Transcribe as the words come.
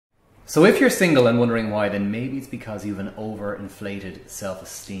So if you're single and wondering why, then maybe it's because you have an overinflated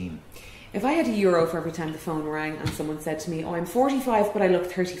self-esteem. If I had €1 for every time the phone rang and someone said to me, oh, I'm 45 but I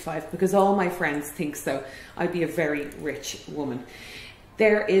look 35 because all my friends think so, I'd be a very rich woman.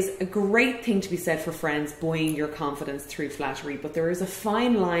 There is a great thing to be said for friends buoying your confidence through flattery, but there is a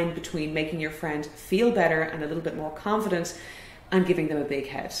fine line between making your friend feel better and a little bit more confident and giving them a big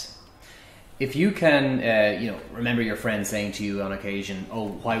head. If you can, remember your friend saying to you on occasion, oh,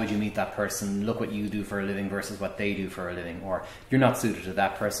 why would you meet that person? Look what you do for a living versus what they do for a living. Or you're not suited to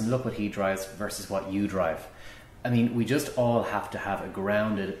that person. Look what he drives versus what you drive. I mean, we just all have to have a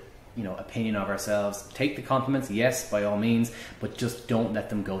grounded, opinion of ourselves. Take the compliments, yes, by all means, but just don't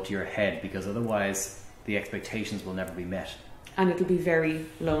let them go to your head, because otherwise the expectations will never be met. And it'll be very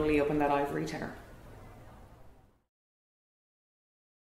lonely up in that ivory tower.